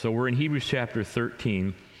So we're in Hebrews chapter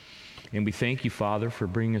 13, and we thank you, Father, for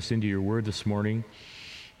bringing us into your word this morning.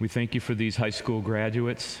 We thank you for these high school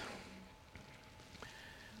graduates.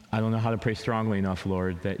 I don't know how to pray strongly enough,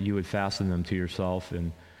 Lord, that you would fasten them to yourself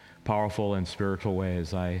in powerful and spiritual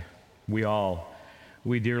ways.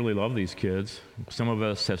 We dearly love these kids. Some of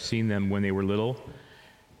us have seen them when they were little,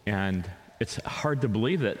 and it's hard to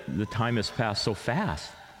believe that the time has passed so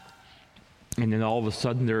fast. And then all of a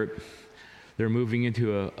sudden they're moving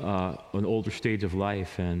into an older stage of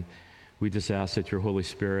life, and we just ask that your Holy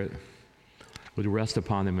Spirit would rest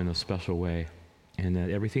upon them in a special way, and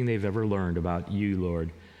that everything they've ever learned about you,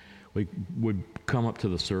 Lord, would come up to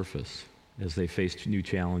the surface as they face new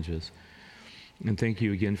challenges. And thank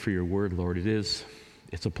you again for your word, Lord. It's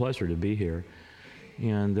a pleasure to be here.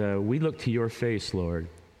 And we look to your face, Lord.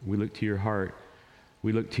 We look to your heart.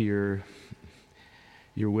 We look to your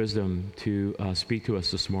wisdom to speak to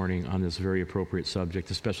us this morning on this very appropriate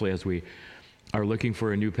subject, especially as we are looking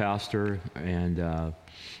for a new pastor and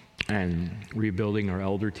rebuilding our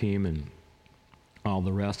elder team and all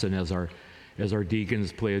the rest, and as our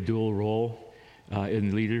deacons play a dual role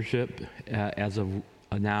in leadership as of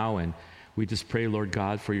now. And we just pray, Lord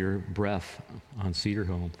God, for your breath on Cedar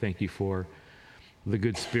Home. Thank you for the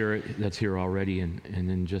good spirit that's here already, and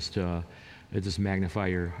then just magnify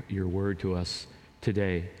your word to us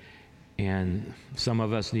today. And some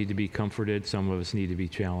of us need to be comforted, some of us need to be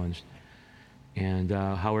challenged. And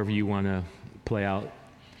however you want to play out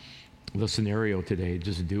the scenario today,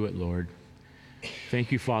 just do it, Lord.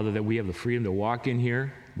 Thank you, Father, that we have the freedom to walk in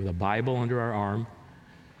here with a Bible under our arm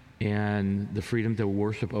and the freedom to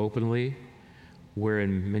worship openly, where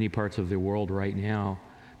in many parts of the world right now,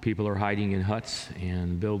 people are hiding in huts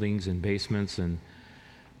and buildings and basements and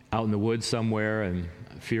out in the woods somewhere, and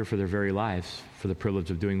fear for their very lives for the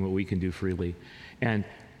privilege of doing what we can do freely. And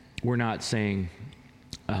we're not saying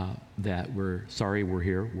that we're sorry we're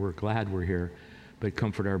here. We're glad we're here. But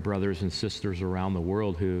comfort our brothers and sisters around the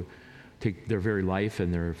world who take their very life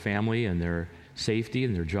and their family and their safety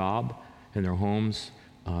and their job and their homes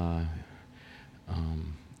to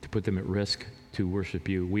put them at risk to worship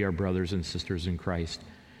you. We are brothers and sisters in Christ,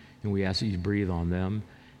 and we ask that you breathe on them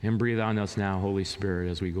and breathe on us now, Holy Spirit,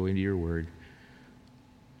 as we go into your word.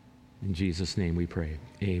 In Jesus' name we pray.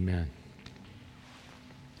 Amen.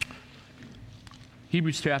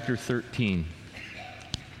 Hebrews chapter 13.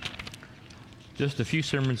 Just a few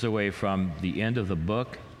sermons away from the end of the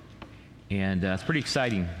book, and it's pretty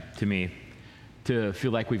exciting to me to feel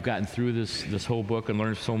like we've gotten through this whole book and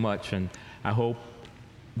learned so much, and I hope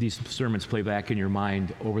these sermons play back in your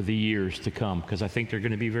mind over the years to come, because I think they're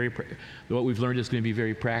going to be what we've learned is going to be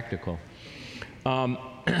very practical.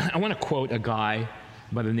 I want to quote a guy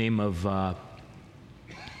by the name of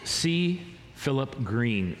C. Philip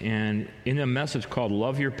Green, and in a message called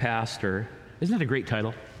Love Your Pastor, isn't that a great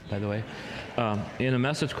title, by the way? In a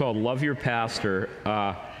message called Love Your Pastor,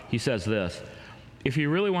 he says this: if you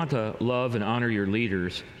really want to love and honor your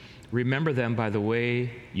leaders, remember them by the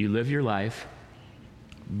way you live your life,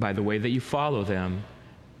 by the way that you follow them,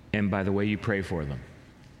 and by the way you pray for them.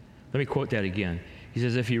 Let me quote that again. He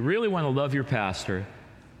says, if you really want to love your pastor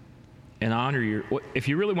and if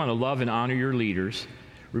you really want to love and honor your leaders,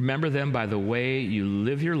 remember them by the way you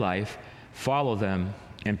live your life, follow them,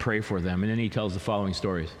 and pray for them. And then he tells the following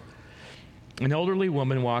stories. An elderly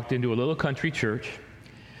woman walked into a little country church.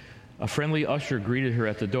 A friendly usher greeted her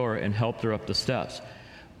at the door and helped her up the steps.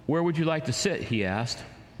 Where would you like to sit? He asked.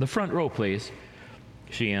 The front row, please,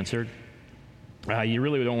 she answered. You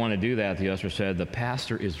really don't want to do that, the usher said. The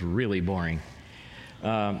pastor is really boring.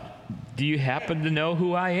 Do you happen to know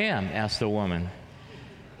who I am? Asked the woman.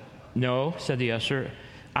 No, said the usher.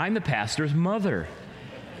 I'm the pastor's mother.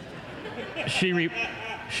 She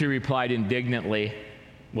replied indignantly.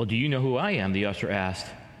 Well, do you know who I am? The usher asked.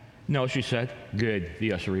 No, she said. Good,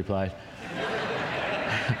 the usher replied.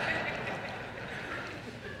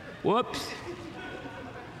 Whoops.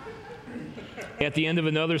 At the end of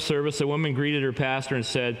another service, a woman greeted her pastor and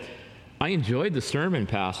said, I enjoyed the sermon,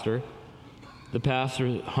 Pastor. The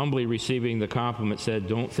pastor, humbly receiving the compliment, said,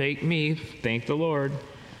 don't thank me, thank the Lord.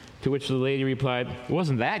 To which the lady replied, it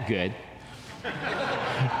wasn't that good.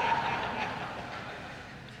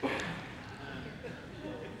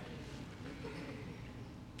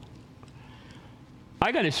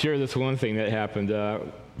 I got to share this one thing that happened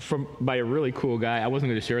by a really cool guy. I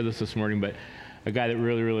wasn't going to share this morning, but a guy that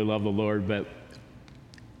really, really loved the Lord, but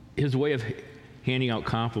his way of handing out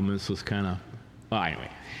compliments was kind of, anyway,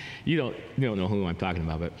 you don't know who I'm talking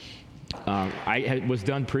about, but I was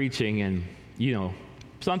done preaching, and,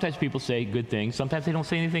 sometimes people say good things. Sometimes they don't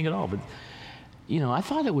say anything at all, but I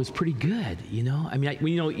thought it was pretty good, I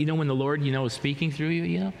mean, when the Lord, is speaking through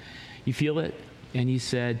you, you feel it. And he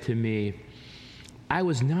said to me, I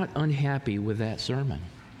was not unhappy with that sermon.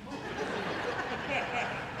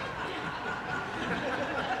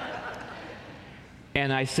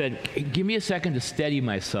 And I said, give me a second to steady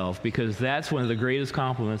myself, because that's one of the greatest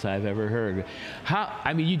compliments I've ever heard.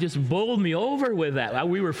 You just bowled me over with that.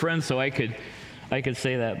 We were friends, so I could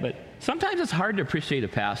say that. But sometimes it's hard to appreciate a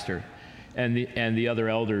pastor and the other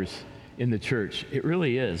elders in the church. It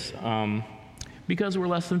really is, because we're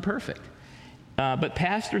less than perfect. But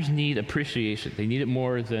pastors need appreciation. They need it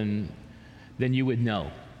more than you would know.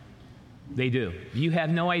 They do. You have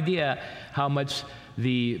no idea how much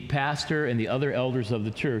the pastor and the other elders of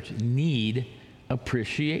the church need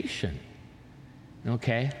appreciation.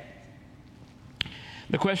 Okay?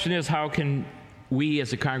 The question is, how can we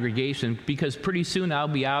as a congregation, because pretty soon I'll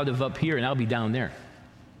be out of up here and I'll be down there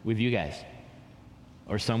with you guys,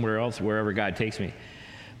 or somewhere else, wherever God takes me.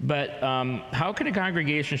 But how can a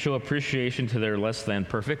congregation show appreciation to their less than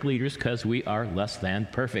perfect leaders? Because we are less than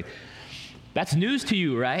perfect. That's news to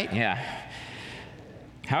you, right? Yeah.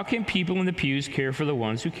 How can people in the pews care for the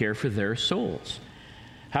ones who care for their souls?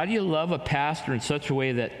 How do you love a pastor in such a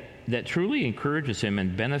way that truly encourages him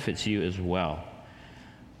and benefits you as well?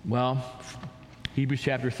 Well, Hebrews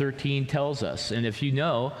chapter 13 tells us, and if you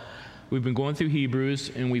know, we've been going through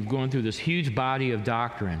Hebrews, and we've gone through this huge body of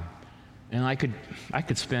doctrine. And I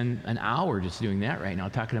could spend an hour just doing that right now,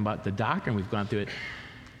 talking about the doctrine we've gone through.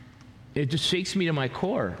 It just shakes me to my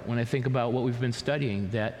core when I think about what we've been studying,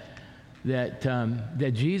 that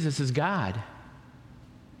Jesus is God,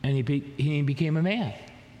 and he became a man.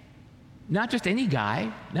 Not just any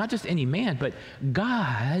guy, not just any man, but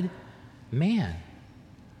God, man.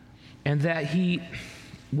 And that he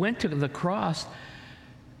went to the cross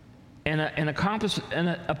and accomplished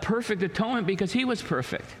a perfect atonement because he was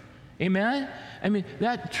perfect. Amen? I mean,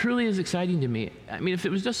 that truly is exciting to me. I mean, if it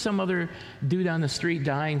was just some other dude on the street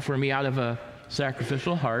dying for me out of a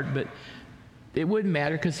sacrificial heart, but it wouldn't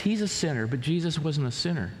matter because he's a sinner, but Jesus wasn't a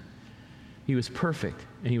sinner. He was perfect,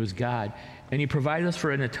 and he was God. And he provided us for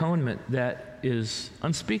an atonement that is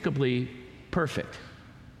unspeakably perfect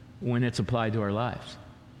when it's applied to our lives.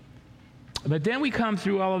 But then we come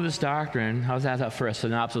through all of this doctrine. How's that for a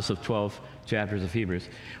synopsis of 12 chapters of Hebrews?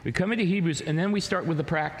 We come into Hebrews, and then we start with the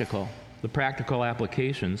practical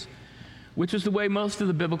applications, which is the way most of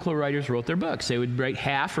the biblical writers wrote their books. They would write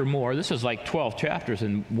half or more. This is like 12 chapters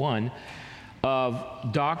in one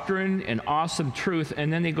of doctrine and awesome truth,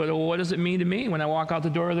 and then they go to, well, what does it mean to me when I walk out the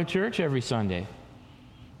door of the church every Sunday?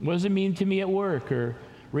 What does it mean to me at work, or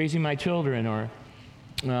raising my children, or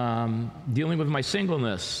dealing with my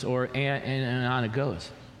singleness, and on it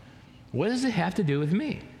goes? What does it have to do with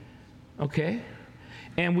me? Okay?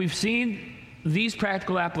 And we've seen these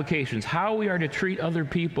practical applications, how we are to treat other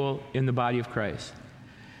people in the body of Christ.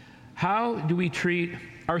 How do we treat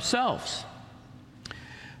ourselves?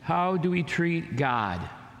 How do we treat God?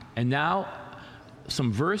 And now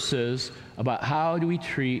some verses about how do we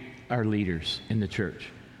treat our leaders in the church.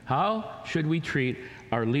 How should we treat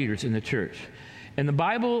our leaders in the church? And the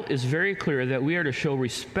Bible is very clear that we are to show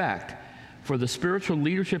respect for the spiritual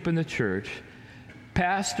leadership in the church,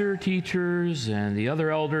 pastor, teachers, and the other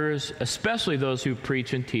elders, especially those who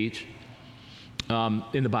preach and teach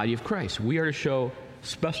in the body of Christ. We are to show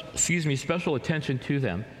special attention to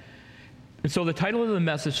them. And so the title of the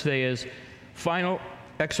message today is Final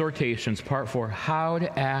Exhortations, Part 4, How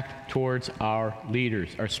to Act Towards Our Leaders,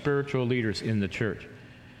 our spiritual leaders in the church.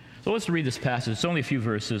 So let's read this passage. It's only a few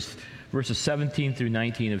verses 17 through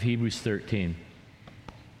 19 of Hebrews 13.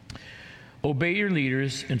 Obey your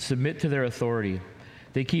leaders and submit to their authority.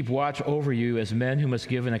 They keep watch over you as men who must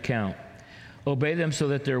give an account. Obey them so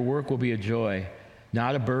that their work will be a joy,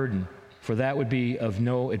 not a burden, for that would be of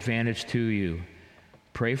no advantage to you.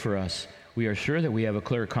 Pray for us. We are sure that we have a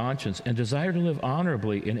clear conscience and desire to live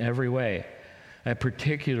honorably in every way. I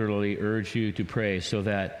particularly urge you to pray so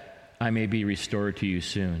that I may be restored to you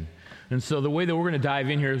soon. And so the way that we're going to dive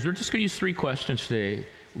in here is we're just going to use 3 questions today.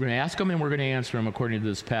 We're going to ask them and we're going to answer them according to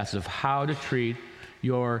this passage of how to treat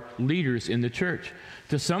your leaders in the church.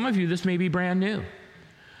 To some of you, this may be brand new.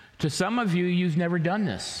 To some of you, you've never done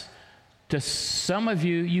this. To some of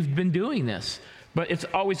you, you've been doing this. But it's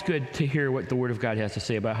always good to hear what the Word of God has to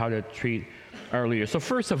say about how to treat our leaders. So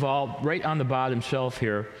first of all, right on the bottom shelf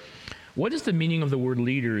here, what is the meaning of the word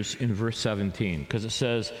leaders in verse 17? Because it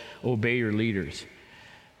says, obey your leaders.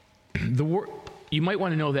 The word, you might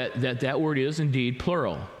want to know that word is indeed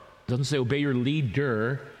plural. It doesn't say obey your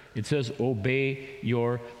leader. It says obey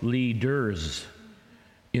your leaders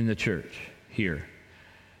in the church here.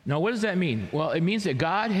 Now, what does that mean? Well, it means that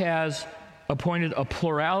God has appointed a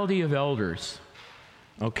plurality of elders,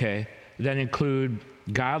 okay, that include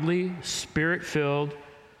godly, spirit-filled,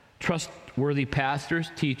 trustworthy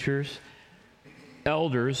pastors, teachers,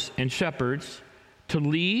 elders, and shepherds to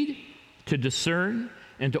lead, to discern,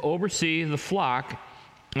 and to oversee the flock,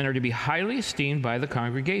 and are to be highly esteemed by the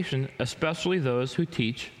congregation, especially those who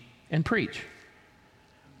teach and preach.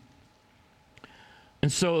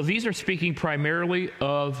 And so these are speaking primarily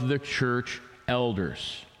of the church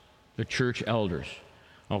elders. The church elders,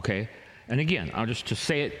 okay? And again, I'll just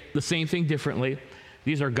say it the same thing differently.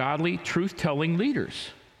 These are godly, truth-telling leaders.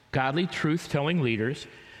 Godly, truth-telling leaders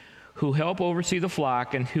who help oversee the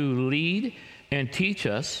flock and who lead and teach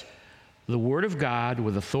us the Word of God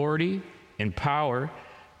with authority and power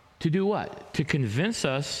to do what? To convince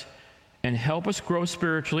us and help us grow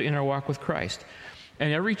spiritually in our walk with Christ.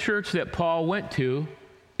 And every church that Paul went to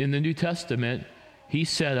in the New Testament, he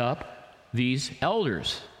set up these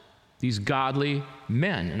elders, these godly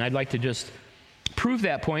men. And I'd like to just prove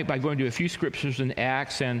that point by going to a few scriptures in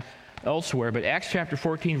Acts and elsewhere. But Acts chapter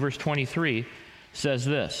 14, verse 23 says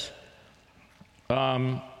this.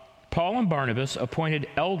 Paul and Barnabas appointed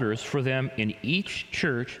elders for them in each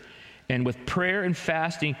church, and with prayer and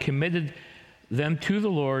fasting committed them to the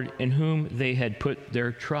Lord in whom they had put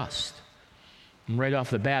their trust. And right off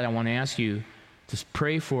the bat, I want to ask you to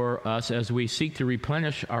pray for us as we seek to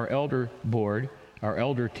replenish our elder board, our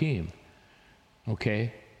elder team.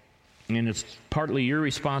 Okay? And it's partly your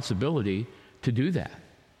responsibility to do that.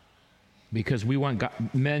 Because we want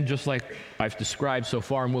men just like I've described so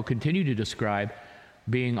far and will continue to describe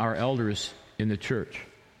being our elders in the church.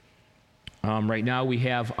 Right now we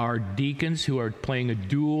have our deacons who are playing a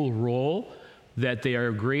dual role that they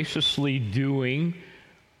are graciously doing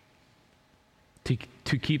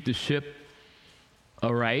to keep the ship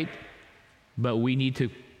aright, but we need to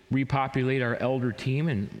repopulate our elder team,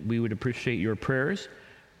 and we would appreciate your prayers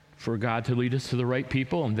for God to lead us to the right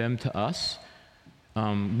people and them to us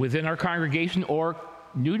within our congregation or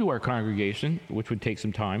new to our congregation, which would take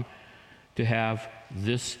some time to have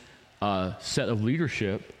this set of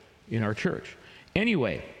leadership in our church.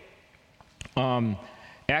 Anyway,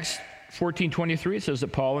 Acts 14:23, it says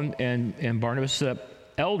that Paul and Barnabas set up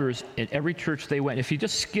elders in every church they went. If you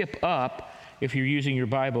just skip up, if you're using your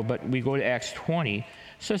Bible, but we go to Acts 20, it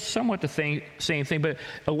says somewhat the same thing, but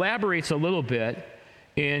elaborates a little bit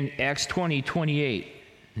in Acts 20:28.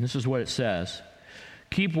 And this is what it says.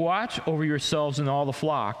 Keep watch over yourselves and all the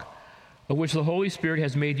flock, of which the Holy Spirit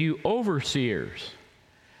has made you overseers.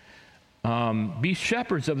 Be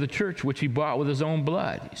shepherds of the church which he bought with his own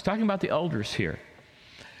blood. He's talking about the elders here.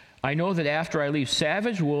 I know that after I leave,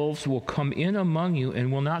 savage wolves will come in among you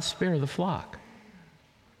and will not spare the flock.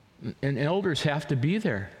 And elders have to be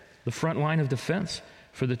there, the front line of defense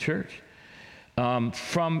for the church.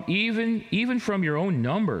 From even from your own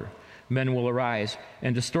number, men will arise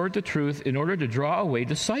and distort the truth in order to draw away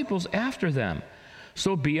disciples after them.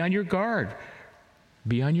 So be on your guard.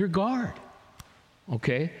 Be on your guard.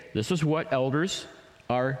 Okay? This is what elders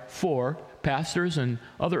are for. Pastors and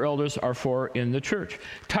other elders are for in the church.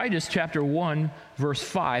 Titus chapter 1, verse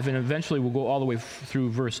 5, and eventually we'll go all the way through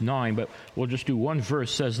verse 9, but we'll just do one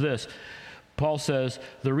verse, says this. Paul says,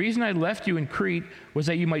 the reason I left you in Crete was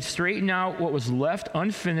that you might straighten out what was left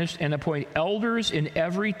unfinished and appoint elders in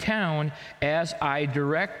every town as I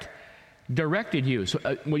directed you. So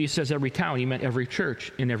when he says every town, he meant every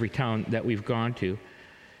church in every town that we've gone to.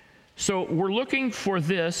 So we're looking for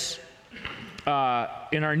this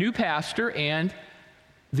in our new pastor and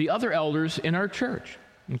the other elders in our church.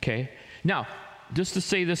 Okay? Now, just to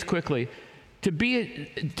say this quickly, to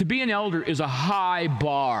be an elder is a high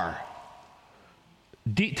bar.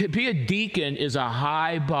 To be a deacon is a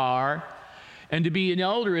high bar, and to be an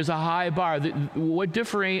elder is a high bar. What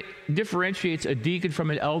differentiates a deacon from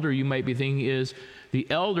an elder, you might be thinking, is the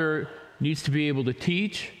elder needs to be able to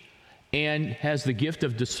teach and has the gift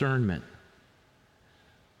of discernment.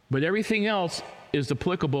 But everything else is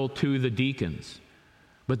applicable to the deacons.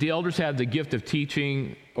 But the elders have the gift of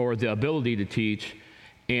teaching or the ability to teach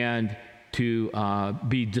and to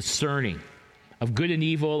be discerning of good and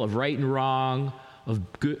evil, of right and wrong, of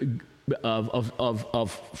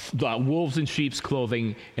wolves in sheep's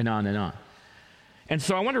clothing, and on and on. And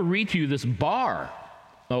so I want to read to you this bar,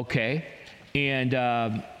 okay? And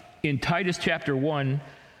in Titus chapter 1,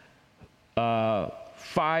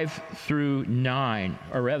 5 through 9,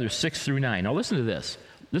 or rather 6 through 9. Now listen to this.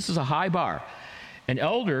 This is a high bar. An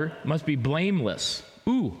elder must be blameless.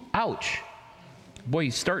 Ooh, ouch. Boy,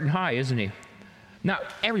 he's starting high, isn't he? Now,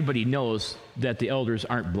 everybody knows that the elders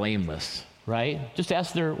aren't blameless, right? Just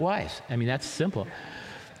ask their wives. I mean, that's simple.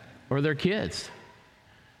 or their kids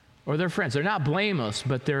or their friends. They're not blameless,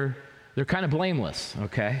 but they're kind of blameless,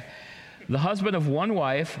 okay? The husband of one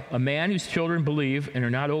wife, a man whose children believe and are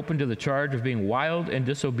not open to the charge of being wild and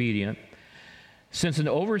disobedient, since an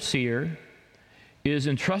overseer is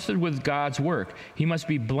entrusted with God's work, he must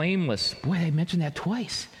be blameless. Boy, I mentioned that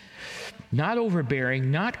twice. Not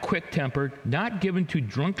overbearing, not quick-tempered, not given to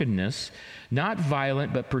drunkenness, not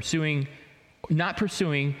violent, but not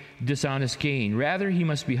pursuing dishonest gain. Rather, he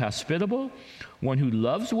must be hospitable, one who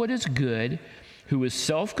loves what is good, who is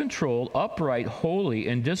self-controlled, upright, holy,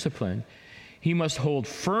 and disciplined. He must hold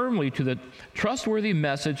firmly to the trustworthy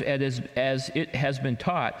message as it has been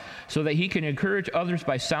taught, so that he can encourage others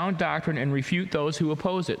by sound doctrine and refute those who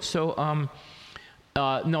oppose it. So,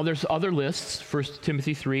 no, there's other lists, 1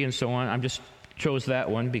 Timothy 3 and so on. I just chose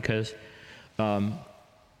that one because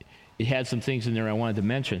it had some things in there I wanted to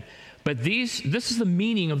mention. But this is the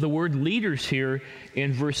meaning of the word leaders here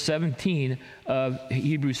in verse 17 of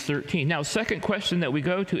Hebrews 13. Now, second question that we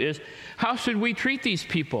go to is, how should we treat these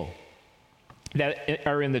people that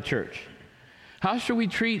are in the church? How should we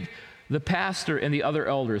treat the pastor and the other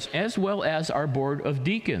elders, as well as our board of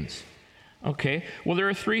deacons? Okay, well, there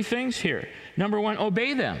are three things here. Number one,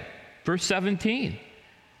 obey them. Verse 17.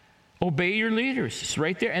 Obey your leaders. It's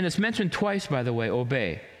right there. And it's mentioned twice, by the way,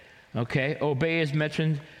 obey. Okay, obey is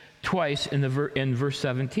mentioned twice in verse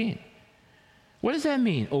 17. What does that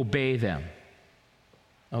mean, obey them?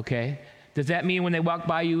 Okay, does that mean when they walk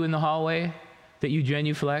by you in the hallway that you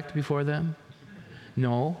genuflect before them?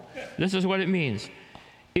 No, this is what it means.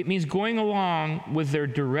 It means going along with their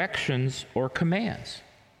directions or commands.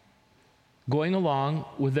 Going along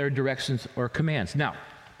with their directions or commands. Now,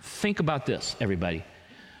 think about this, everybody.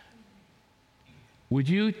 Would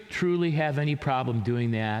you truly have any problem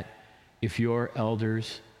doing that if your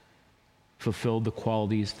elders fulfilled the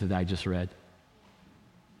qualities that I just read?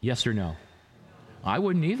 Yes or no? I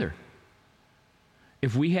wouldn't either.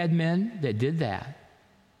 If we had men that did that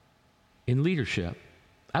in leadership,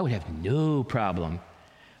 I would have no problem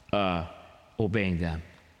obeying them,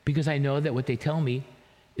 because I know that what they tell me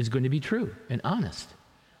is going to be true and honest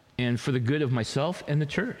and for the good of myself and the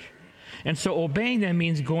church. And so obeying them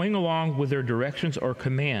means going along with their directions or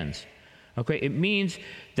commands. Okay, it means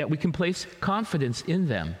that we can place confidence in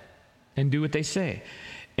them and do what they say.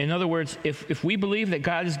 In other words, if we believe that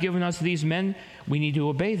God has given us these men, we need to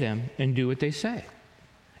obey them and do what they say.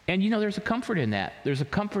 And there's a comfort in that. There's a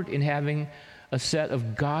comfort in having a set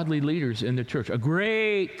of godly leaders in the church, a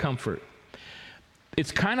great comfort.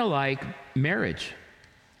 It's kind of like marriage.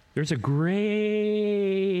 There's a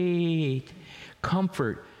great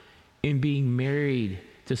comfort in being married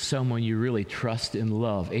to someone you really trust and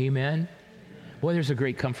love. Amen? Well, there's a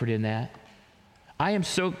great comfort in that. I'm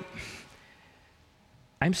so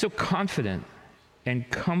confident and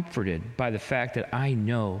comforted by the fact that I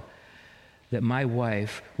know that my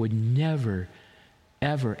wife would never,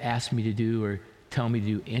 ever ask me to do or tell me to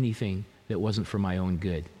do anything that wasn't for my own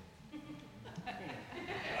good.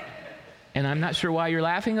 And I'm not sure why you're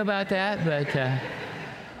laughing about that, but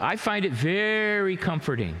I find it very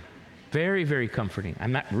comforting. Very, very comforting.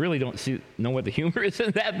 Don't know what the humor is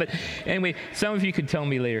in that, but anyway, some of you could tell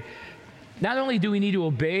me later. Not only do we need to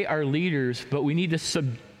obey our leaders, but we need to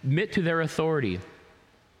submit to their authority.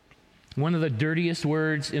 One of the dirtiest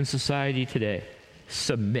words in society today,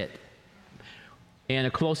 submit. And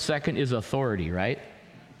a close second is authority, right?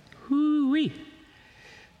 Hoo-wee.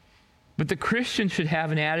 But the Christian should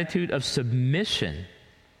have an attitude of submission.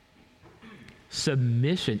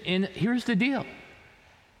 Submission. And here's the deal.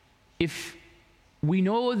 If we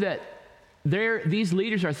know that these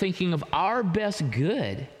leaders are thinking of our best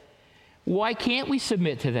good, why can't we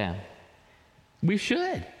submit to them? We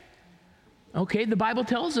should. Okay, the Bible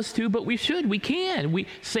tells us to, but we should. We can. We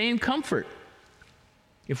say in comfort.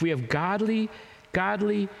 If we have godly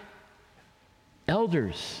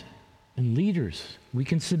elders and leaders, we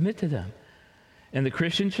can submit to them. And the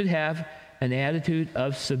Christian should have an attitude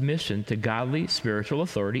of submission to godly spiritual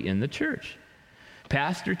authority in the church.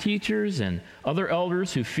 Pastor, teachers, and other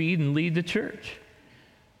elders who feed and lead the church.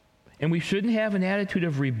 And we shouldn't have an attitude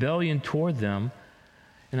of rebellion toward them.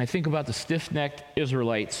 And I think about the stiff-necked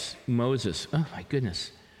Israelites, Moses. Oh, my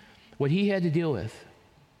goodness. What he had to deal with.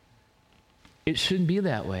 It shouldn't be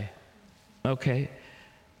that way. Okay?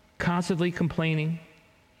 Constantly complaining,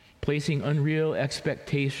 placing unreal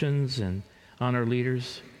expectations on our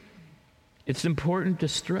leaders. It's important to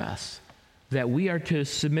stress that we are to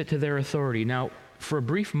submit to their authority. Now, for a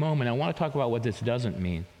brief moment, I want to talk about what this doesn't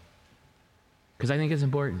mean, because I think it's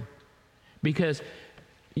important. Because,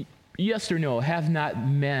 yes or no, have not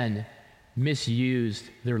men misused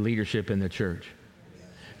their leadership in the church?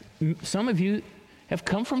 some of you have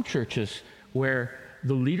come from churches where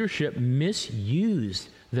the leadership misused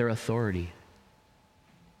their authority.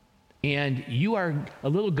 And you are a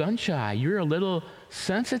little gun-shy. You're a little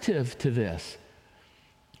sensitive to this.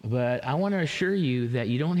 But I want to assure you that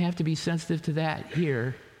you don't have to be sensitive to that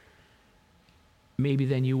here, maybe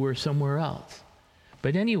than you were somewhere else.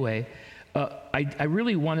 But anyway, I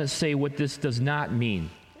really want to say what this does not mean.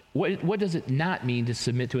 What does it not mean to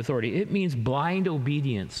submit to authority? It means blind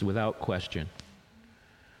obedience without question.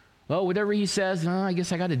 Oh, whatever he says, I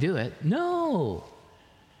guess I got to do it. No,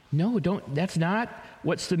 don't. That's not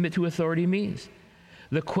what submit to authority means.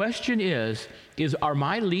 The question is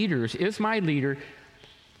my leader,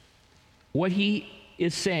 what he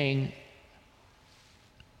is saying,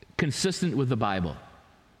 consistent with the Bible?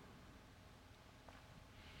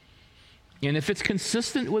 And if it's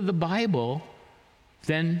consistent with the Bible,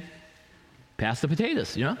 then pass the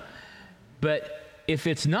potatoes, But if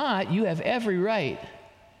it's not, you have every right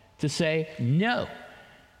to say no.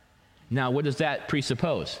 Now, what does that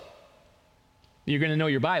presuppose? You're going to know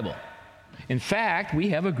your Bible. In fact, we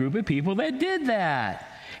have a group of people that did that.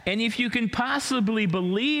 And if you can possibly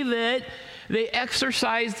believe it, they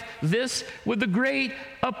exercised this with the great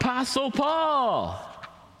Apostle Paul,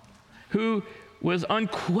 who was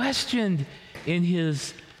unquestioned in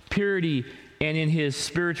his purity and in his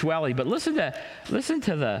spirituality. But listen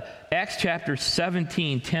to the Acts chapter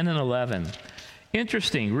 17, 10 and 11.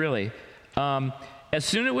 Interesting, really. As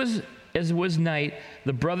soon as it was night,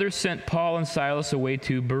 the brothers sent Paul and Silas away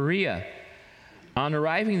to Berea. On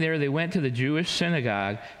arriving there, they went to the Jewish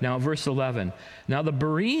synagogue. Now, verse 11. Now, the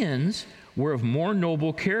Bereans were of more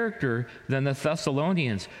noble character than the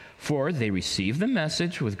Thessalonians, for they received the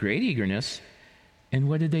message with great eagerness. And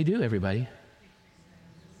what did they do, everybody?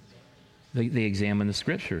 They examined the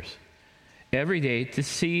Scriptures every day to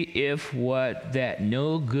see if what that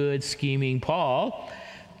no good scheming Paul,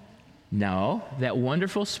 that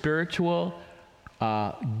wonderful spiritual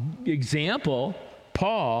example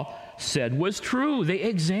Paul said was true. They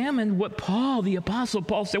examined what the Apostle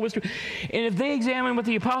Paul said was true. And if they examine what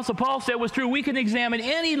the Apostle Paul said was true, we can examine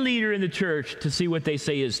any leader in the church to see what they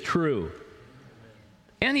say is true.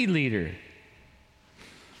 Any leader.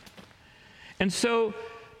 And so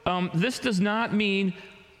this does not mean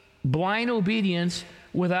blind obedience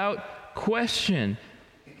without question.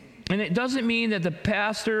 And it doesn't mean that the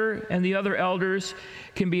pastor and the other elders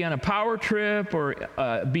can be on a power trip or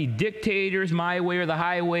be dictators, my way or the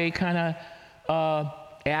highway kind of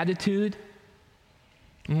attitude.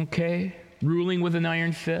 Okay? Ruling with an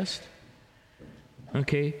iron fist.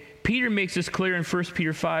 Okay? Peter makes this clear in 1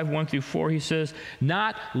 Peter 5, 1 through 4. He says,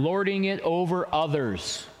 not lording it over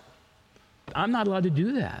others. I'm not allowed to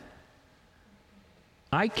do that.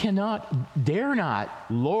 I dare not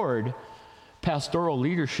lord pastoral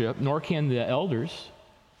leadership, nor can the elders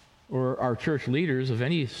or our church leaders of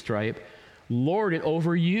any stripe lord it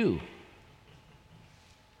over you.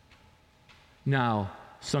 Now,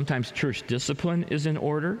 sometimes church discipline is in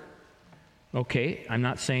order. Okay, I'm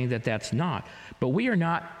not saying that that's not. But we are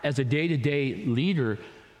not, as a day-to-day leader,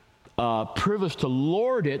 privileged to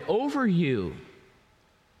lord it over you.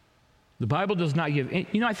 The Bible does not give,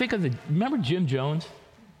 I think of remember Jim Jones?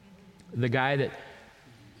 The guy that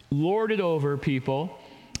lorded over people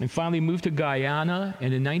and finally moved to Guyana.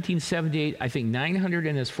 And in 1978, I think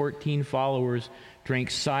 914 followers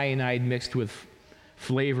drank cyanide mixed with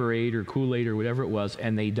Flavor Aid or Kool-Aid or whatever it was,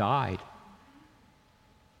 and they died.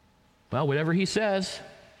 Well, whatever he says,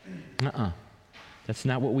 that's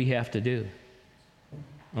not what we have to do.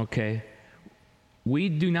 Okay? We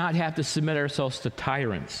do not have to submit ourselves to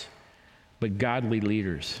tyrants, but godly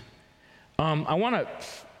leaders. I want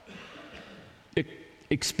to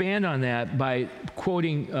expand on that by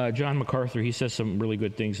quoting John MacArthur. He says some really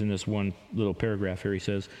good things in this one little paragraph here. He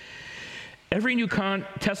says, every New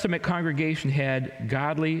Testament congregation had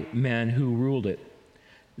godly men who ruled it.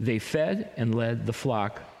 They fed and led the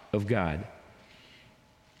flock of God.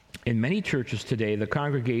 In many churches today, the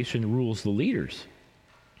congregation rules the leaders.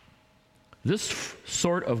 This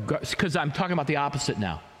sort of, because I'm talking about the opposite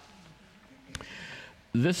now.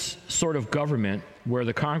 This sort of government where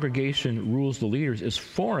the congregation rules the leaders is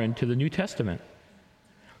foreign to the New Testament.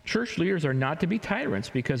 Church leaders are not to be tyrants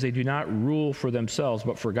because they do not rule for themselves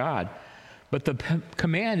but for God. But the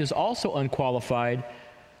command is also unqualified.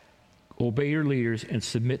 Obey your leaders and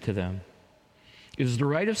submit to them. It is the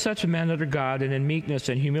right of such men under God and in meekness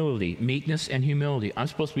and humility. Meekness and humility. I'm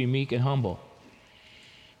supposed to be meek and humble.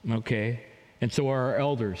 Okay? And so are our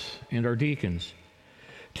elders and our deacons.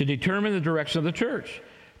 To determine the direction of the church,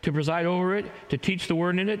 to preside over it, to teach the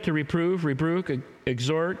word in it, to reprove, rebuke,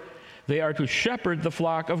 exhort. they are to shepherd the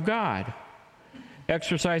flock of God,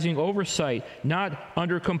 exercising oversight, not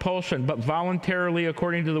under compulsion, but voluntarily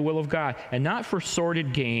according to the will of God, and not for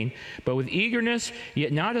sordid gain, but with eagerness,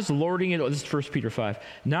 yet not as lording it. This is 1 Peter 5.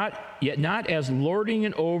 Not as lording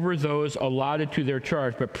it over those allotted to their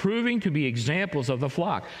charge, but proving to be examples of the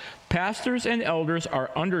flock. Pastors and elders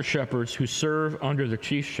are under shepherds who serve under the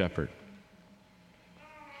chief shepherd.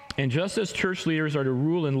 And just as church leaders are to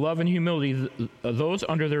rule in love and humility, those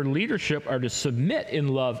under their leadership are to submit in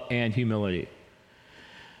love and humility.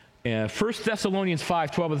 1 Thessalonians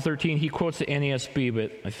 5, 12 and 13, he quotes the NASB,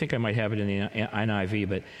 but I think I might have it in the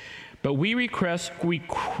NIV. But we request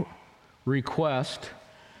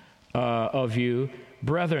of you,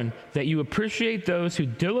 brethren, that you appreciate those who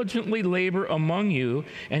diligently labor among you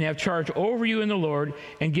and have charge over you in the Lord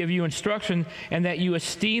and give you instruction, and that you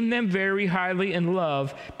esteem them very highly in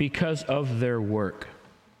love because of their work.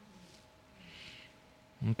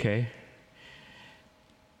 Okay.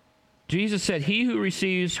 Jesus said, he who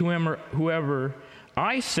receives whoever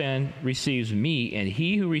I send receives me, and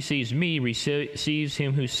he who receives me receives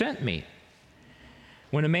him who sent me.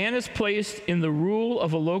 When a man is placed in the rule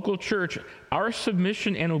of a local church, our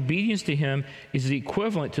submission and obedience to him is the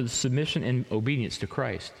equivalent to the submission and obedience to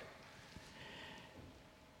Christ.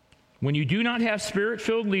 When you do not have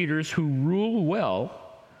spirit-filled leaders who rule well,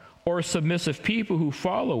 or submissive people who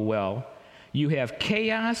follow well, you have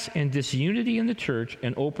chaos and disunity in the church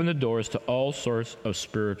and open the doors to all sorts of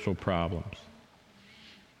spiritual problems.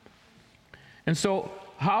 And so,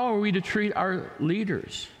 how are we to treat our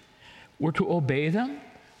leaders? We're to obey them.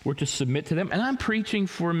 We're to submit to them. And I'm preaching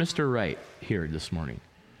for Mr. Wright here this morning.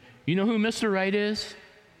 You know who Mr. Wright is?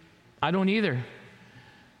 I don't either.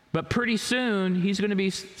 But pretty soon, he's going to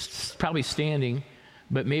be probably standing,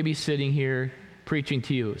 but maybe sitting here preaching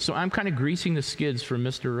to you. So I'm kind of greasing the skids for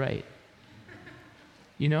Mr. Wright.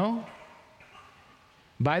 You know?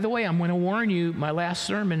 By the way, I'm going to warn you, my last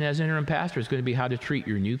sermon as interim pastor is going to be how to treat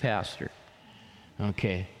your new pastor.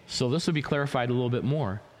 Okay, so this will be clarified a little bit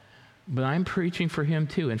more. But I'm preaching for him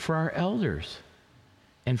too, and for our elders,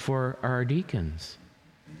 and for our deacons.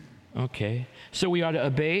 Okay, so we ought to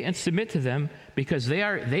obey and submit to them because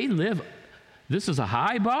they live, this is a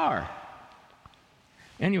high bar.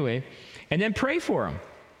 Anyway, and then pray for them.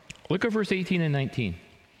 Look at verse 18 and 19.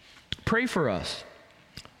 Pray for us.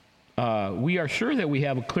 We are sure that we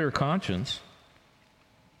have a clear conscience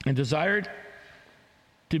and desire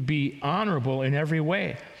to be honorable in every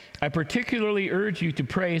way. I particularly urge you to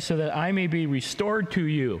pray so that I may be restored to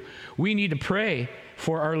you. We need to pray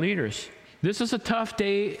for our leaders. This is a tough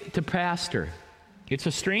day to pastor. It's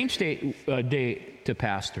a strange day to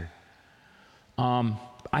pastor.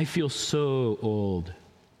 I feel so old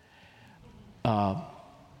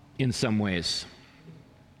in some ways.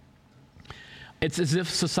 It's as if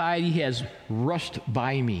society has rushed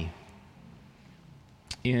by me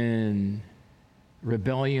in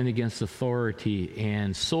rebellion against authority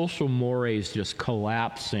and social mores just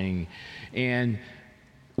collapsing. And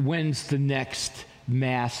when's the next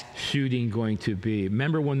mass shooting going to be?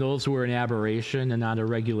 Remember when those were an aberration and not a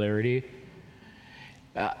regularity?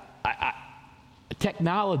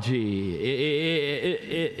 Technology,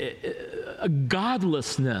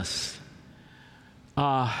 godlessness,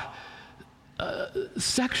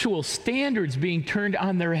 sexual standards being turned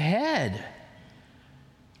on their head,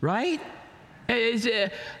 right?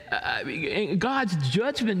 God's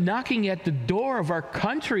judgment knocking at the door of our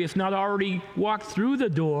country, if not already walked through the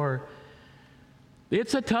door.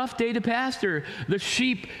 It's a tough day to pastor. The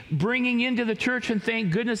sheep bringing into the church, and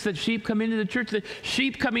thank goodness that sheep come into the church. The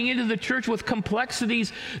sheep coming into the church with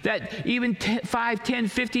complexities that even 5, 10,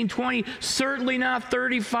 15, 20, certainly not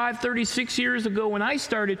 35, 36 years ago when I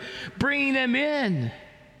started, bringing them in.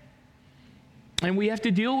 And we have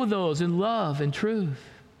to deal with those in love and truth.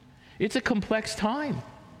 It's a complex time,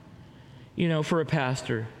 you know, for a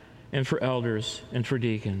pastor and for elders and for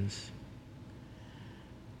deacons.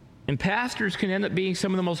 And pastors can end up being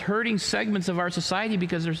some of the most hurting segments of our society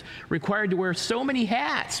because they're required to wear so many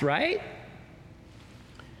hats, right?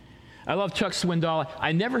 I love Chuck Swindoll.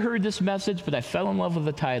 I never heard this message, but I fell in love with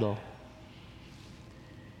the title.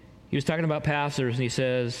 He was talking about pastors, and he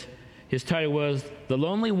says, his title was The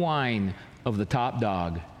Lonely Whine of the Top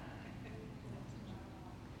Dog.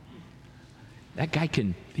 That guy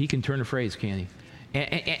can turn a phrase, can't he?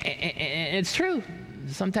 And it's true.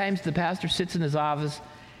 Sometimes the pastor sits in his office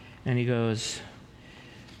and he goes,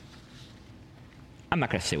 I'm not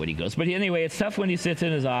going to say what he goes, but anyway, it's tough when he sits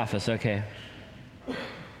in his office, okay?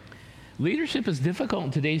 Leadership is difficult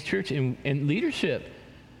in today's church, and leadership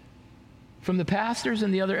from the pastors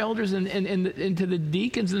and the other elders and to the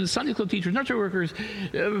deacons and the Sunday school teachers, nursery workers,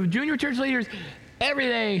 junior church leaders,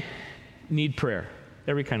 they need prayer.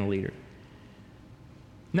 Every kind of leader.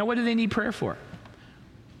 Now, what do they need prayer for?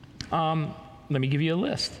 Let me give you a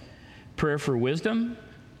list. Prayer for wisdom,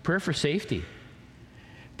 prayer for safety,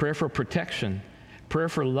 prayer for protection, prayer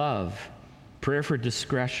for love, prayer for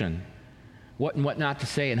discretion, what and what not to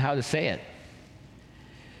say and how to say it.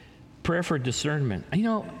 Prayer for discernment.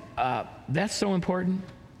 That's so important.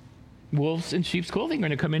 Wolves in sheep's clothing are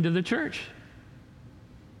going to come into the church.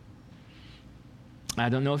 I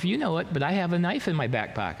don't know if you know it, but I have a knife in my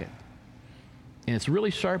back pocket. And it's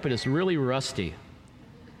really sharp, but it's really rusty.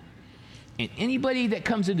 And anybody that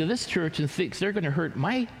comes into this church and thinks they're going to hurt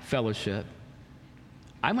my fellowship,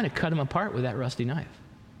 I'm going to cut them apart with that rusty knife.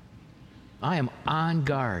 I am on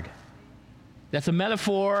guard. That's a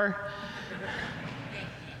metaphor.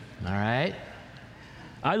 All right?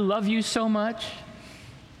 I love you so much.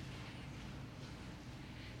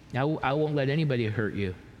 I won't let anybody hurt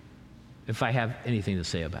you if I have anything to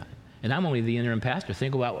say about it. And I'm only the interim pastor.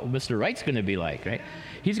 Think about what Mr. Wright's going to be like, right?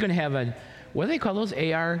 He's going to have what do they call those?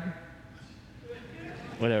 AR?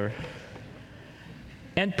 Whatever.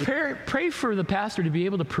 And pray for the pastor to be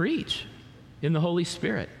able to preach in the Holy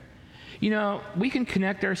Spirit. We can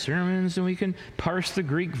connect our sermons, and we can parse the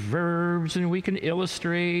Greek verbs, and we can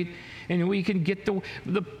illustrate, and we can get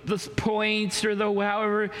the points or the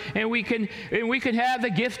however, and we can have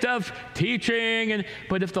the gift of teaching.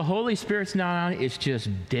 But if the Holy Spirit's not on, it's just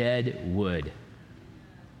dead wood.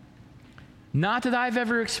 Not that I've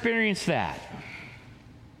ever experienced that.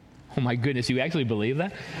 Oh my goodness, you actually believe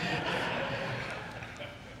that?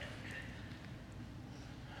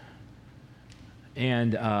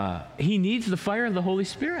 And he needs the fire of the Holy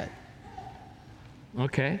Spirit.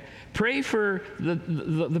 Okay? Pray for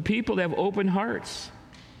the people that have open hearts.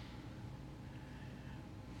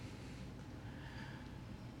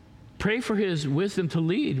 Pray for his wisdom to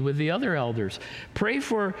lead with the other elders. Pray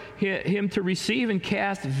for him to receive and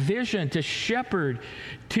cast vision, to shepherd,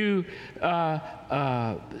 to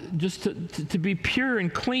just to be pure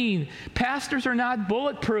and clean. Pastors are not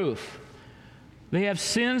bulletproof. They have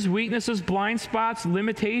sins, weaknesses, blind spots,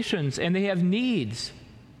 limitations, and they have needs.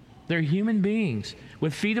 They're human beings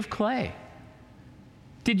with feet of clay.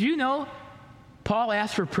 Did you know Paul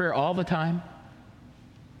asked for prayer all the time?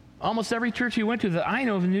 Almost every church he went to that I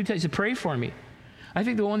know of in the New Testament said, pray for me. I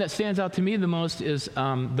think the one that stands out to me the most is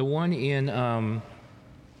the one in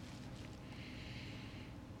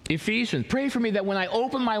Ephesians. Pray for me that when I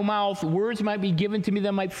open my mouth, words might be given to me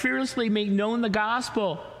that might fearlessly make known the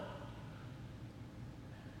gospel.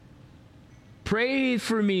 Pray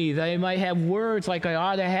for me that I might have words like I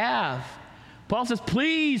ought to have. Paul says,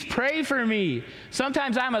 please pray for me.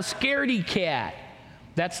 Sometimes I'm a scaredy cat.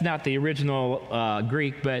 That's not the original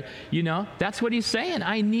Greek, but, that's what he's saying.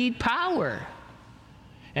 I need power.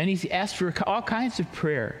 And he's asked for all kinds of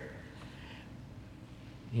prayer.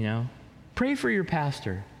 Pray for your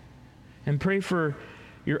pastor and pray for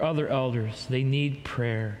your other elders. They need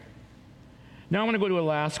prayer. Now I want to go to a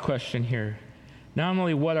last question here. Not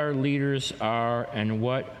only what our leaders are and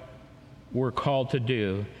what we're called to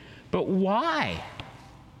do, but why?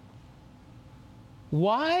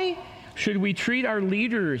 Why should we treat our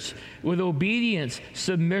leaders with obedience,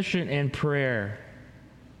 submission, and prayer?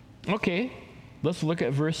 Okay, let's look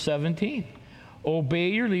at verse 17. Obey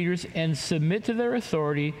your leaders and submit to their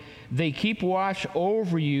authority. They keep watch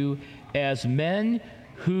over you as men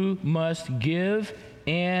who must give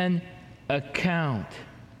an account.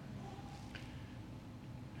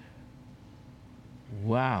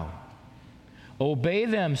 Wow. Obey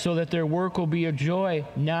them so that their work will be a joy,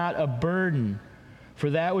 not a burden, for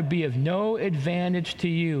that would be of no advantage to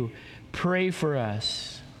you. Pray for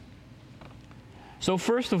us. So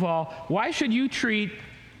first of all, why should you treat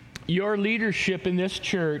your leadership in this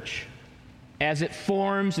church as it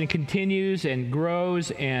forms and continues and grows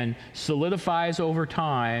and solidifies over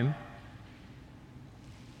time?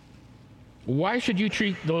 Why should you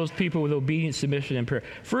treat those people with obedience, submission, and prayer?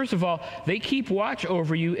 First of all, they keep watch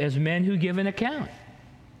over you as men who give an account.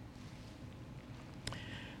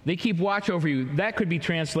 They keep watch over you. That could be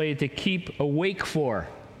translated to keep awake for.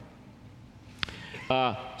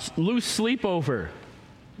 Lose sleep over.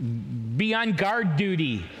 Be on guard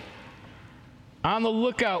duty. On the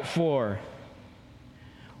lookout for.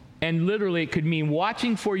 And literally it could mean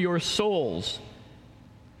watching for your souls.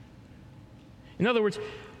 In other words,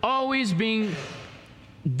 always being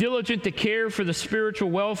diligent to care for the spiritual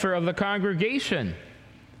welfare of the congregation,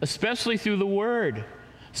 especially through the Word,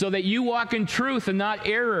 so that you walk in truth and not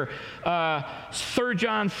error. 3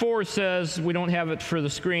 John 4 says, we don't have it for the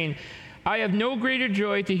screen, I have no greater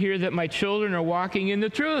joy to hear that my children are walking in the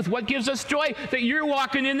truth. What gives us joy? That you're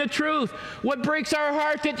walking in the truth. What breaks our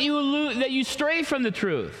heart? That you stray from the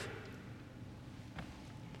truth.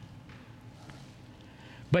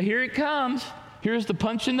 But here it comes. Here's the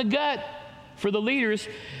punch in the gut for the leaders.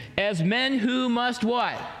 As men who must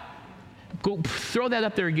what? Go throw that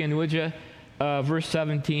up there again, would you? Verse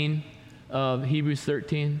 17 of Hebrews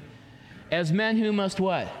 13. As men who must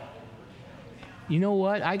what? You know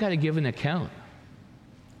what? I got to give an account.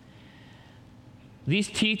 These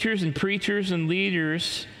teachers and preachers and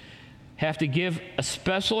leaders have to give a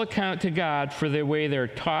special account to God for the way they're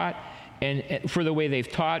taught and for the way they've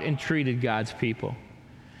taught and treated God's people.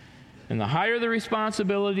 And the higher the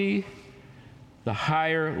responsibility, the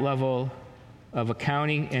higher level of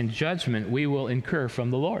accounting and judgment we will incur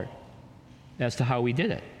from the Lord as to how we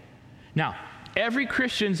did it. Now, every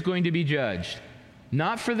Christian's going to be judged,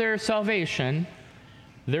 not for their salvation.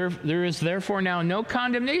 There is therefore now no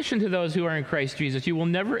condemnation to those who are in Christ Jesus. You will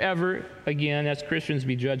never, ever again, as Christians,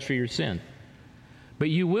 be judged for your sin. But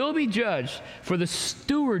you will be judged for the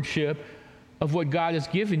stewardship of what God has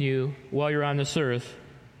given you while you're on this earth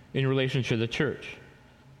in relation to the church.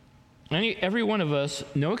 Every one of us,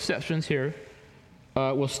 no exceptions here,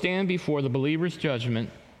 will stand before the believer's judgment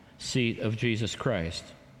seat of Jesus Christ.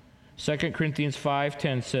 2 Corinthians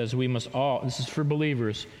 5:10 says we must all, this is for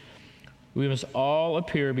believers, we must all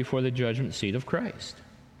appear before the judgment seat of Christ.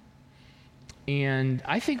 And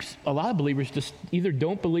I think a lot of believers just either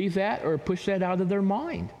don't believe that or push that out of their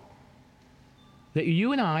mind. That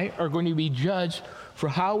you and I are going to be judged for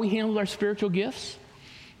how we handled our spiritual gifts.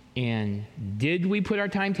 And did we put our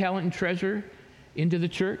time, talent, and treasure into the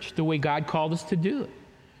church the way God called us to do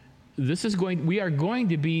it? We are going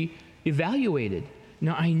to be evaluated.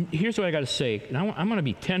 Now, here's what I got to say, and I'm going to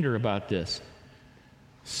be tender about this.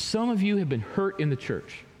 Some of you have been hurt in the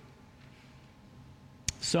church.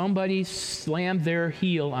 Somebody slammed their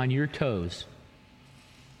heel on your toes.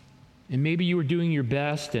 And maybe you were doing your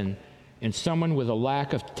best, and someone with a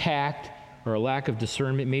lack of tact or a lack of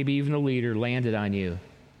discernment, maybe even a leader, landed on you.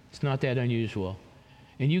 It's not that unusual.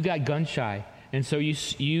 And you got gun shy. And so you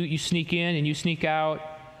sneak in and you sneak out.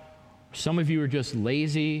 Some of you are just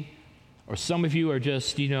lazy. Or some of you are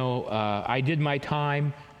just, I did my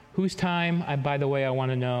time. Whose time? By the way, I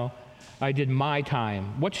want to know. I did my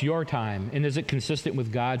time. What's your time? And is it consistent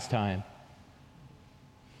with God's time?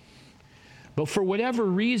 But for whatever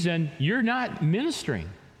reason, you're not ministering.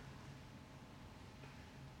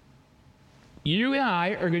 You and I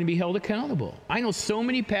are going to be held accountable. I know so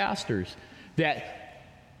many pastors that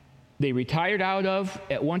they retired out of,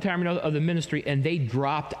 at one time or another, of the ministry, and they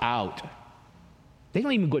dropped out. They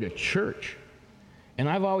don't even go to church. And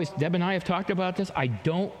Deb and I have talked about this. I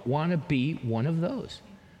don't want to be one of those.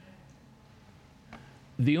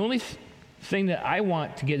 The only thing that I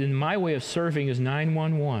want to get in my way of serving is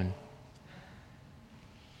 911.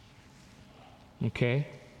 Okay?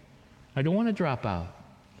 I don't want to drop out.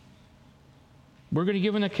 We're going to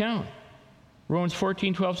give an account. Romans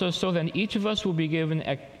 14:12 says, so then each of us will be given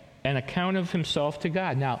an account of himself to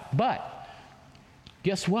God. Now, but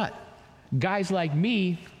guess what? Guys like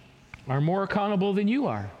me are more accountable than you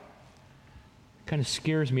are. It kind of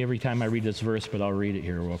scares me every time I read this verse, but I'll read it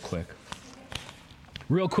here real quick.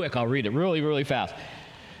 Real quick, I'll read it really, really fast.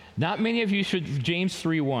 Not many of you should, James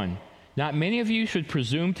 3:1, not many of you should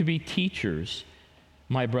presume to be teachers,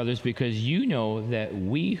 my brothers, because you know that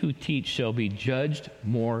we who teach shall be judged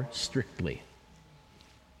more strictly.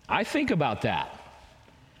 I think about that,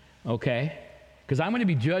 okay? Because I'm going to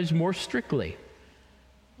be judged more strictly,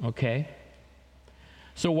 okay?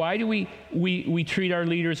 So why do we treat our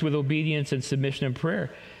leaders with obedience and submission and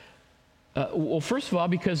prayer? Well, first of all,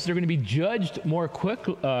 because they're going to be judged more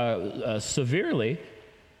severely,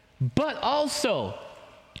 but also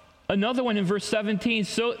another one in verse 17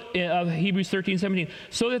 of Hebrews 13:17,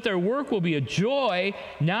 so that their work will be a joy,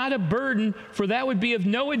 not a burden, for that would be of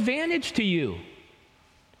no advantage to you.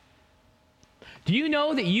 Do you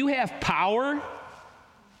know that you have power?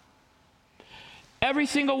 Every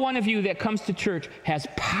single one of you that comes to church has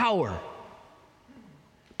power.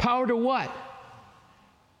 Power to what?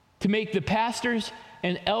 To make the pastors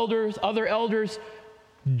and elders, other elders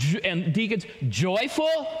and deacons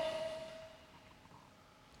joyful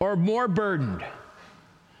or more burdened.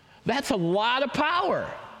 That's a lot of power.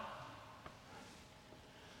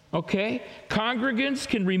 Okay? Congregants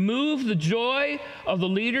can remove the joy of the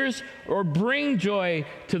leaders or bring joy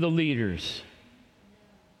to the leaders.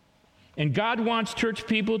 And God wants church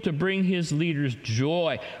people to bring his leaders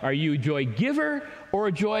joy. Are you a joy giver or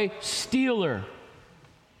a joy stealer?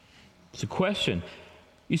 It's a question.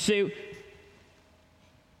 You say,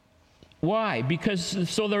 Why? Because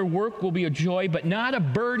so their work will be a joy, but not a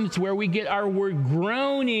burden. It's where we get our word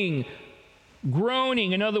groaning.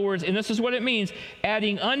 Groaning, in other words, and this is what it means,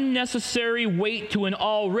 adding unnecessary weight to an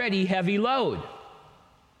already heavy load.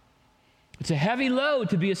 It's a heavy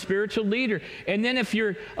load to be a spiritual leader. And then if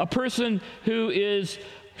you're a person who is,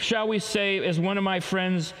 shall we say, as one of my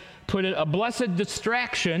friends put it, a blessed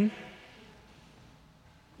distraction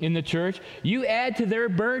in the church, you add to their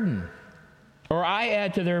burden, or I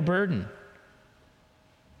add to their burden.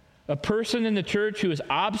 A person in the church who is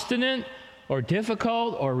obstinate or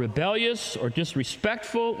difficult or rebellious or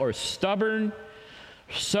disrespectful or stubborn,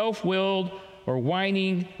 self-willed or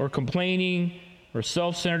whining or complaining or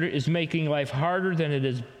self-centered is making life harder than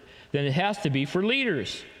it has to be for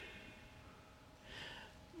leaders.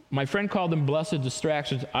 My friend called them blessed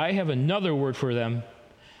distractions. I have another word for them,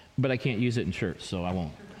 but I can't use it in church, so I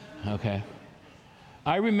won't. Okay?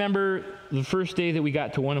 I remember the first day that we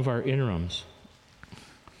got to one of our interims.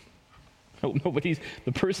 Oh,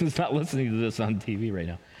 the person's not listening to this on TV right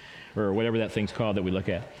now, or whatever that thing's called that we look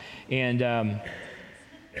at. And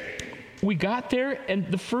we got there,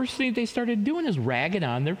 and the first thing they started doing is ragging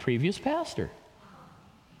on their previous pastor.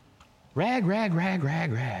 Rag.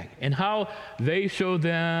 And how they showed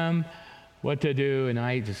them what to do, and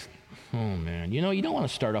I just, oh man, you don't want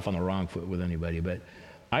to start off on the wrong foot with anybody, but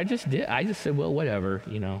I just did. I just said, well, whatever,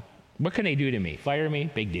 What can they do to me? Fire me?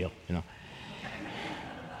 Big deal,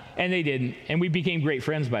 And they didn't. And we became great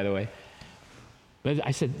friends, by the way. But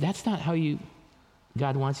I said, that's not how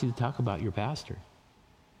God wants you to talk about your pastor.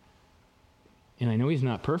 And I know he's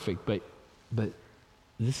not perfect, but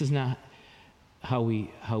this is not how we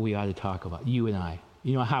ought to talk about you and I.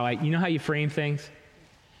 You know how you frame things?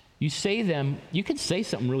 You can say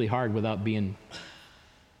something really hard without being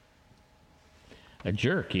a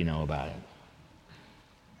jerk, about it.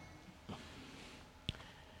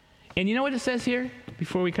 And you know what it says here,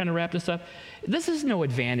 before we kind of wrap this up? This is no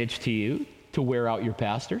advantage to you to wear out your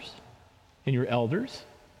pastors and your elders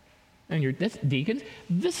and your deacons.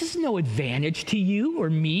 This is no advantage to you or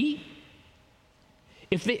me.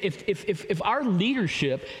 If our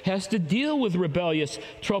leadership has to deal with rebellious,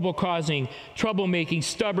 trouble-causing, troublemaking,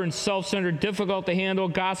 stubborn, self-centered, difficult to handle,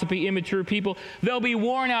 gossipy, immature people, they'll be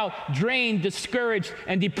worn out, drained, discouraged,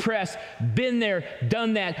 and depressed. Been there,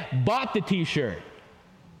 done that, bought the t-shirt.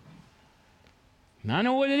 And I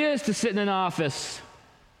know what it is to sit in an office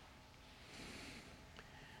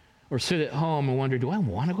or sit at home and wonder, do I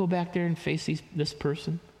want to go back there and face this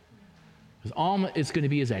person? Because all it's going to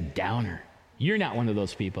be is a downer. You're not one of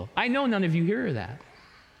those people. I know none of you here are that.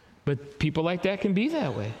 But people like that can be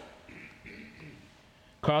that way.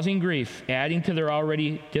 Causing grief, adding to their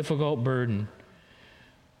already difficult burden.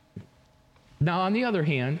 Now, on the other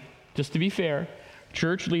hand, just to be fair,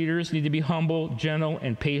 church leaders need to be humble, gentle,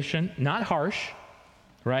 and patient, not harsh.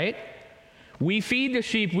 Right? We feed the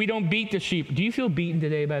sheep. We don't beat the sheep. Do you feel beaten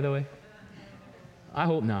today, by the way? I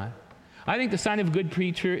hope not. I think the sign of a good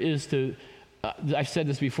preacher is to, I've said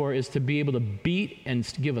this before, is to be able to beat and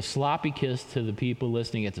give a sloppy kiss to the people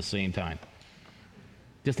listening at the same time.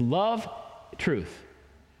 Just love, truth.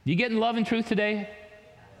 You getting love and truth today?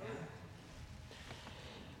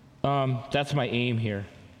 That's my aim here.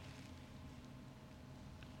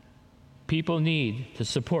 People need to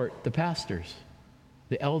support the pastors,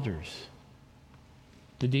 the elders,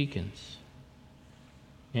 the deacons.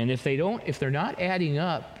 And if they're not adding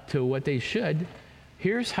up to what they should,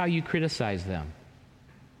 here's how you criticize them.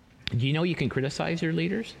 Do you know you can criticize your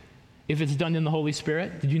leaders if it's done in the Holy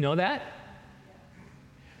Spirit? Did you know that?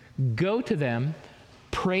 Go to them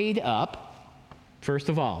prayed up, first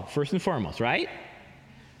and foremost, right?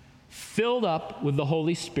 Filled up with the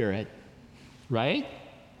Holy Spirit, right?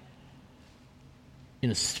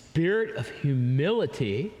 In a spirit of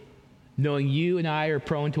humility, knowing you and I are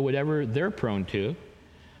prone to whatever they're prone to,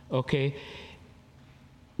 okay?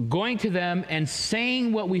 Going to them and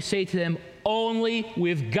saying what we say to them only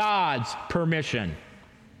with God's permission.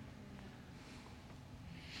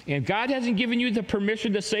 And if God hasn't given you the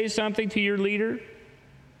permission to say something to your leader,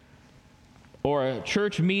 or a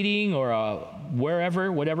church meeting, or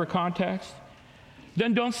whatever context,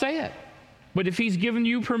 then don't say it. But if he's given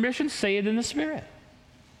you permission, say it in the Spirit.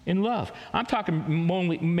 In love. I'm talking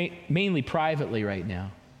mainly privately right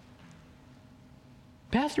now.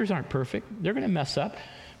 Pastors aren't perfect. They're going to mess up.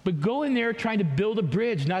 But go in there trying to build a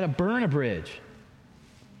bridge, not to burn a bridge.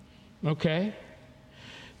 Okay?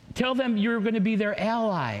 Tell them you're going to be their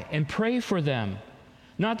ally and pray for them,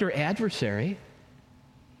 not their adversary.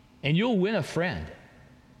 And you'll win a friend.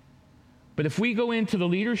 But if we go into the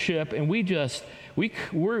leadership and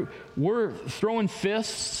we're throwing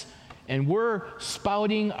fists and we're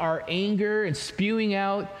spouting our anger and spewing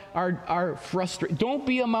out our frustration. Don't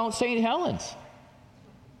be a Mount St. Helens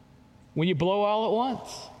when you blow all at once.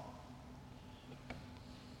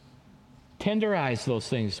 Tenderize those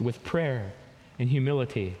things with prayer and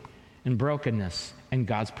humility and brokenness and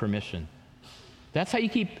God's permission. That's how you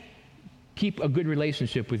keep a good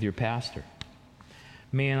relationship with your pastor.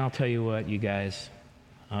 Man, I'll tell you what, you guys.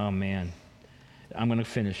 Oh, man. I'm going to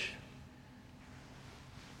finish.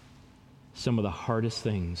 Some of the hardest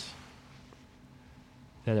things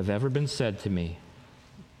that have ever been said to me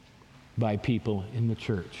by people in the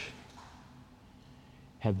church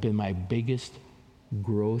have been my biggest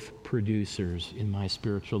growth producers in my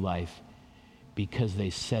spiritual life because they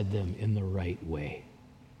said them in the right way.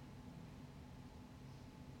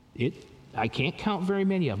 I can't count very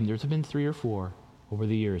many of them. There's been 3 or 4 over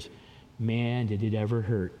the years. Man, did it ever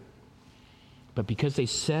hurt. But because they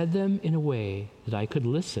said them in a way that I could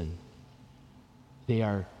listen, they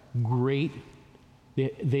are great.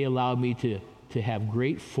 They allowed me to have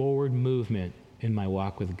great forward movement in my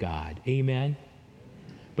walk with God. Amen?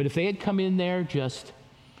 But if they had come in there just,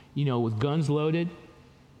 with guns loaded,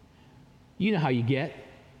 you know how you get.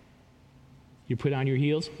 You put on your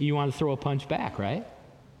heels, you want to throw a punch back, right?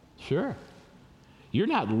 Sure. You're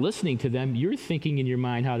not listening to them. You're thinking in your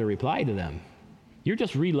mind how to reply to them. You're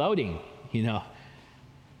just reloading,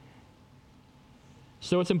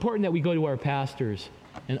 So it's important that we go to our pastors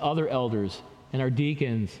and other elders and our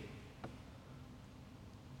deacons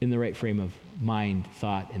in the right frame of mind,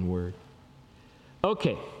 thought, and word.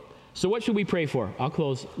 Okay, so what should we pray for? I'll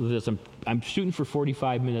close with this. I'm shooting for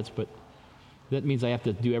 45 minutes, but that means I have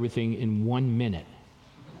to do everything in 1 minute.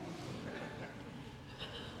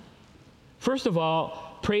 First of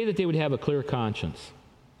all, pray that they would have a clear conscience.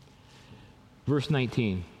 Verse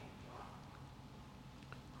 19.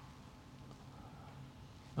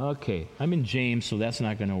 Okay, I'm in James, so that's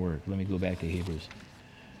not going to work. Let me go back to Hebrews.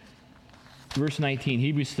 Verse 19,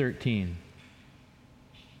 Hebrews 13.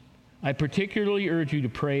 I particularly urge you to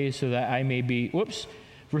pray so that I may be...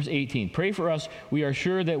 Verse 18. Pray for us. We are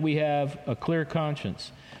sure that we have a clear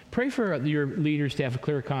conscience. Pray for your leaders to have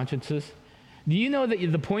clear consciences. Do you know that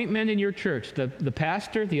the point men in your church, the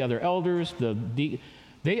pastor, the other elders,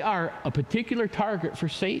 they are a particular target for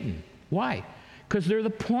Satan? Why? Because they're the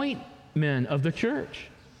point men of the church.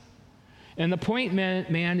 And the point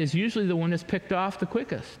man is usually the one that's picked off the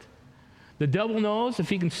quickest. The devil knows if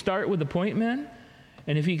he can start with the point men,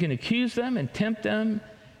 and if he can accuse them and tempt them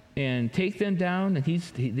and take them down, and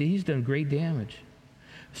he's done great damage.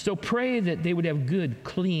 So pray that they would have good,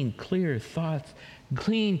 clean, clear thoughts,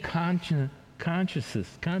 clean consciousness,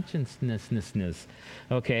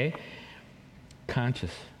 okay?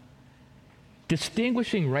 Conscious.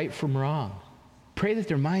 Distinguishing right from wrong. Pray that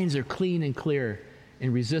their minds are clean and clear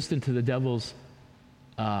and resistant to the devil's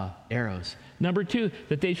arrows. Number 2,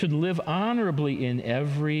 that they should live honorably in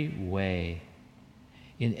every way.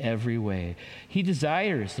 In every way. He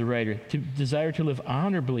desires, the writer, to live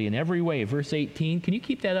honorably in every way. Verse 18. Can you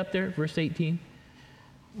keep that up there? Verse 18.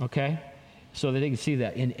 Okay? So that they can see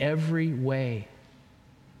that. In every way.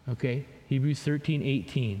 Okay? Hebrews 13,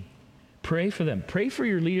 18. Pray for them. Pray for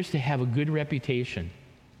your leaders to have a good reputation.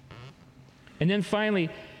 And then finally,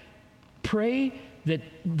 pray that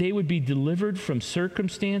they would be delivered from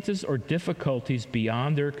circumstances or difficulties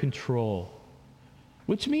beyond their control.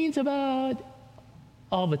 Which means about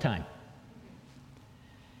all the time.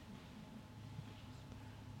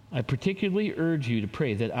 I particularly urge you to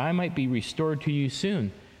pray that I might be restored to you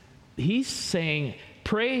soon. He's saying,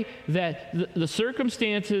 pray that the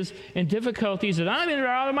circumstances and difficulties that I'm in are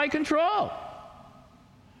out of my control.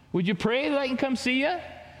 Would you pray that I can come see you?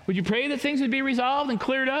 Would you pray that things would be resolved and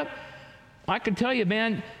cleared up? I can tell you,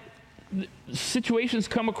 man, situations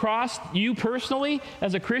come across you personally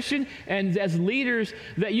as a Christian and as leaders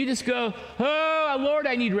that you just go, oh, Lord,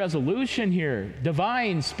 I need resolution here.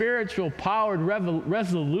 Divine, spiritual, powered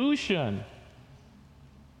resolution.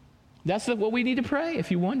 That's what we need to pray, if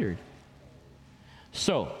you wondered.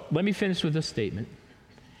 So, let me finish with this statement.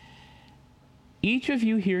 Each of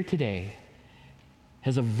you here today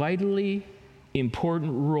has a vitally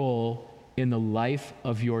important role in the life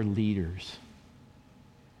of your leaders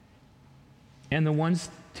and the ones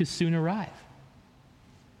to soon arrive.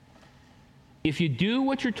 If you do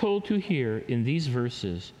what you're told to here in these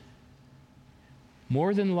verses,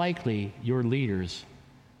 more than likely your leaders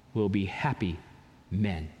will be happy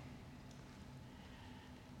men.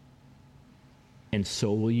 And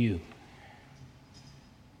so will you.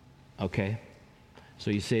 Okay? So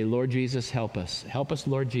you say, Lord Jesus, help us. Help us,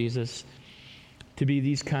 Lord Jesus, to be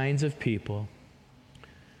these kinds of people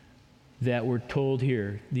that we're told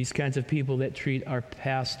here, these kinds of people that treat our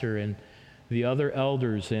pastor and the other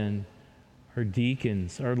elders and our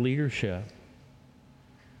deacons, our leadership,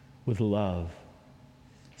 with love,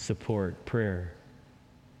 support, prayer.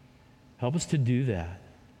 Help us to do that.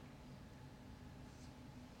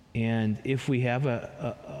 And if we have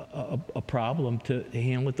a problem, to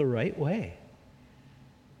handle it the right way.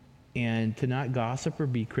 And to not gossip or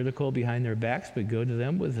be critical behind their backs, but go to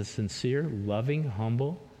them with a sincere, loving,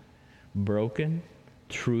 humble, broken,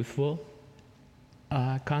 truthful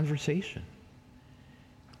conversation.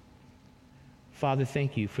 Father,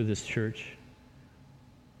 thank you for this church.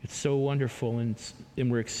 It's so wonderful, and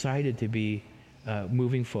we're excited to be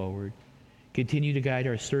moving forward. Continue to guide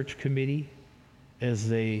our search committee as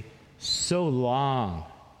they so long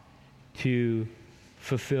to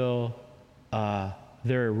fulfill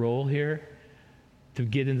their role here, to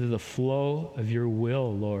get into the flow of your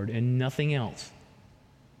will, Lord, and nothing else.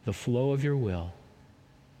 The flow of your will.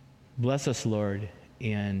 Bless us, Lord,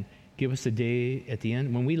 and give us a day at the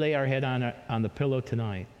end. When we lay our head on the pillow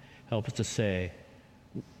tonight, help us to say,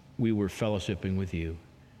 we were fellowshipping with you.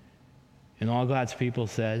 And all God's people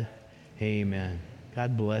said, amen.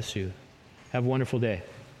 God bless you. Have a wonderful day.